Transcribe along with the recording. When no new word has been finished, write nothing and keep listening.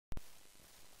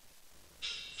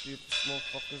See if this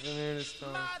motherfucker's in here this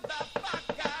time.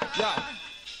 Yo.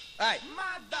 Hey.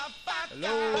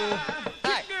 Hello.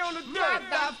 Hey.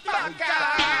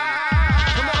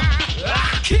 Come on.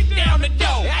 Kick down the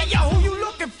door. Hey, yo, who you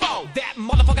looking for? That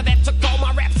motherfucker that took all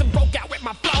my raps and broke out with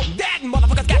my flow. That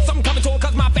motherfucker's got something coming to him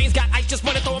cause my veins got ice just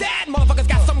running through him. That motherfucker's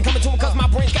got something coming to him cause my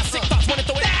brain's got sick thoughts running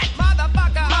through it. That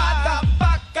motherfucker. That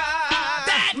motherfucker.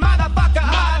 That motherfucker.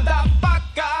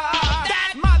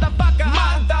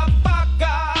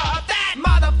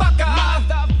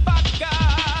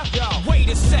 Yo, wait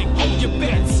a sec, hold your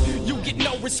bets. You get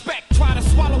no respect. Try to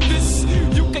swallow this,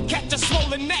 you can catch a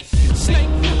swollen neck. Snake,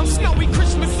 I'm Snowy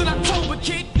Christmas in October,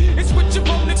 kid. It's what you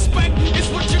won't expect, it's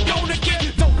what you're gonna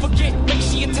get. Don't forget, make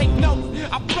sure you take note.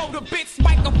 I blow the bits,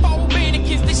 microphone,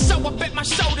 mannequins, they show up at my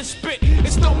shoulder spit.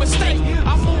 It's no mistake,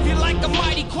 I move you like a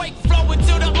mighty quake. Flow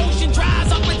into the ocean,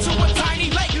 dries up into a tiny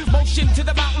lake. Motion to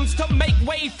the mountains to make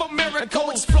way for miracle.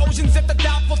 Explosions at the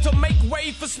doubtful to make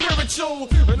way for spiritual.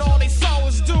 And all they saw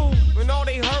was doom, and all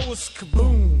they heard was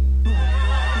kaboom.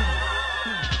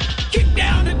 Kick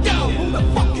down the door, who the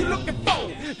fuck you looking for?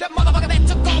 That motherfucker that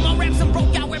took all my raps and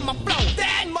broke out with my flow.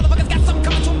 That motherfucker's got something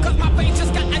coming to him cause my veins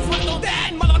just got ice running through.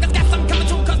 That motherfucker's got something coming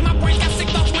to him cause my brain got sick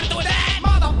thoughts running through. That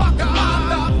motherfucker.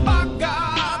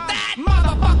 That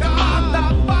motherfucker.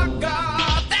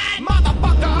 That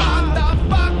motherfucker.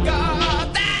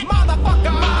 That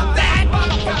motherfucker. That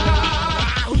motherfucker.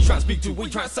 Who you trying to speak to? What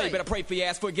you trying to say? Better pray for your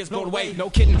ass before it gets blown away. No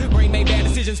kidding, brain made bad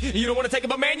decisions. You don't want to take it,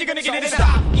 but man, you're gonna get it.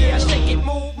 Stop, yeah, shake it,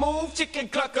 move, chicken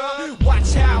clucker.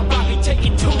 Watch how Bobby take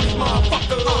it to these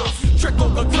motherfuckers. Trickle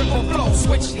the triple flow,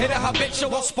 switch, hit a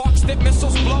habitual, sparks that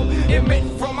missiles blow. Emit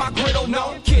from my griddle,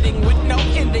 no kidding with no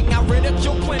ending. I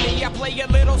ridicule plenty, I play a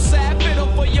little sad fiddle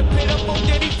for your pitiful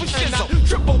ditty for shizzle.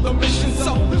 Triple the mission,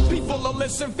 so people will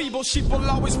listen. Feeble sheep will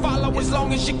always follow as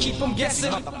long as you keep them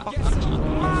guessing.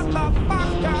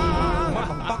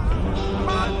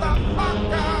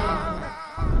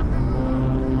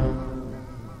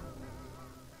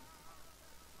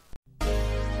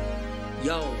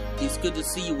 Yo, it's good to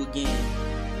see you again.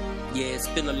 Yeah, it's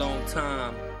been a long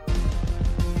time.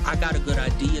 I got a good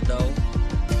idea though.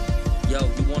 Yo,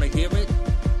 you wanna hear it?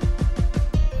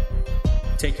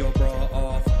 Take your bra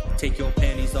off, take your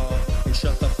panties off, and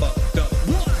shut the fuck up.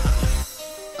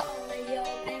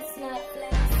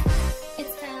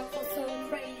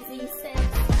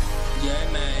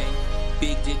 Yeah, man.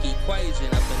 Big dick equation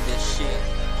up in this shit.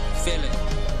 Feel it.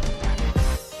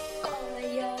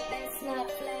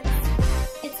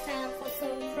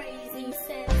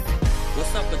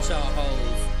 What's up with y'all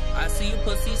hoes? I see you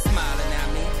pussy smiling at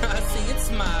me. I see it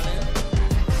smiling.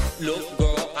 Look,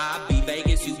 girl, I be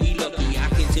Vegas, you be lucky. I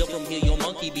can tell from here your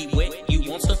monkey be wet. You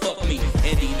want to fuck me.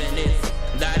 And even if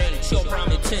that ain't your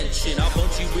prime intention, I'll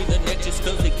punch you in the neck just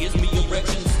cause it gives me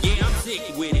erections. Yeah, I'm sick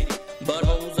with it.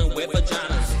 Buttholes and wet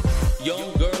vaginas.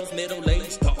 Young girls,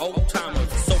 middle-aged to old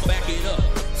timers. So back it up.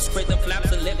 Spread them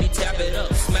flaps and let me tap it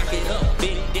up. Smack it up.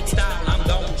 Big dick style, I'm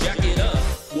gon' jack it up.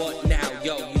 What now,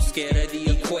 yo? You scared of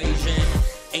the equation?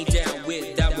 Ain't down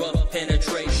with that rough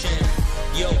penetration.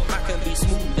 Yo, I can be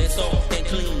smooth and soft and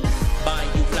clean. Buy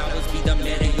you flowers, be the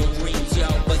man in your dreams, yo.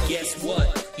 But guess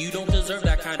what? You don't deserve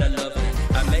that kind of loving.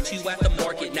 I met you at the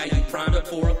market, now you primed up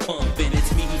for a pump. And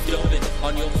it's me who's dumping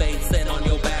on your face and on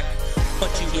your back.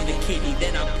 Punch you in the kidney,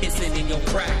 then I'm pissing in your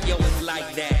crack. Yo, it's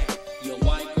like that. Your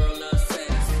white girl loves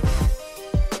sex.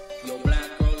 Your black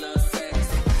girl loves sex.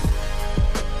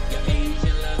 Your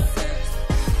Asian loves sex.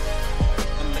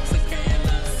 A Mexican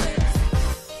loves sex.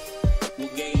 Well,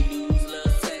 gay dudes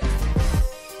love sex.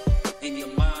 And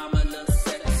your mama loves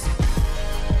sex.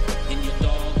 And your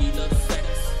doggy loves sex.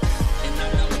 And I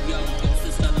know your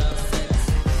sister loves sex.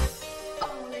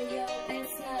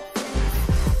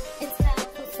 It's time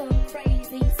for some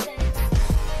crazy sex.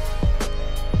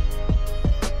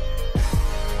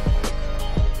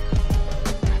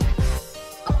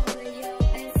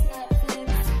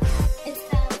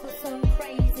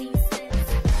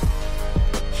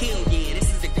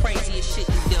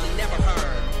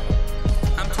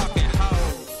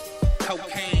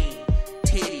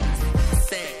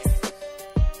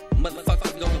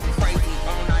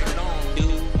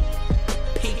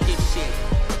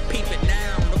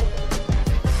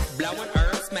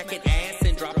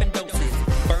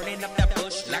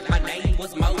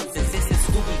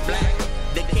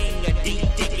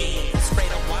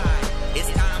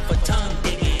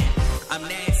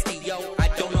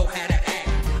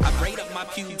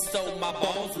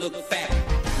 look fat.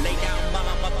 Lay down,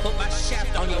 mama, put my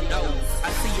shaft on your nose. I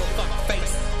see your fuck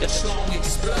face, the schlong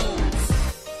explodes.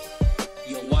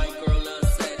 Your white girl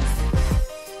loves sex.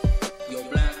 Your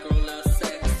black girl loves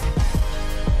sex.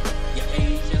 Your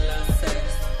Asian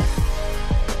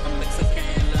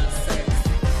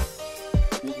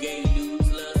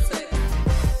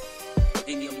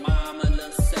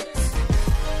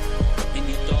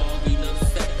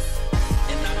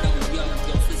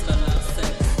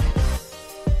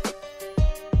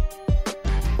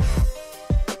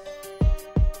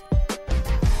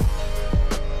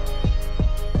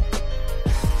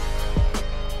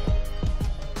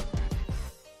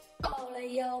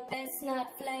best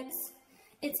not flex.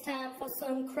 It's time for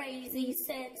some crazy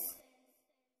sex.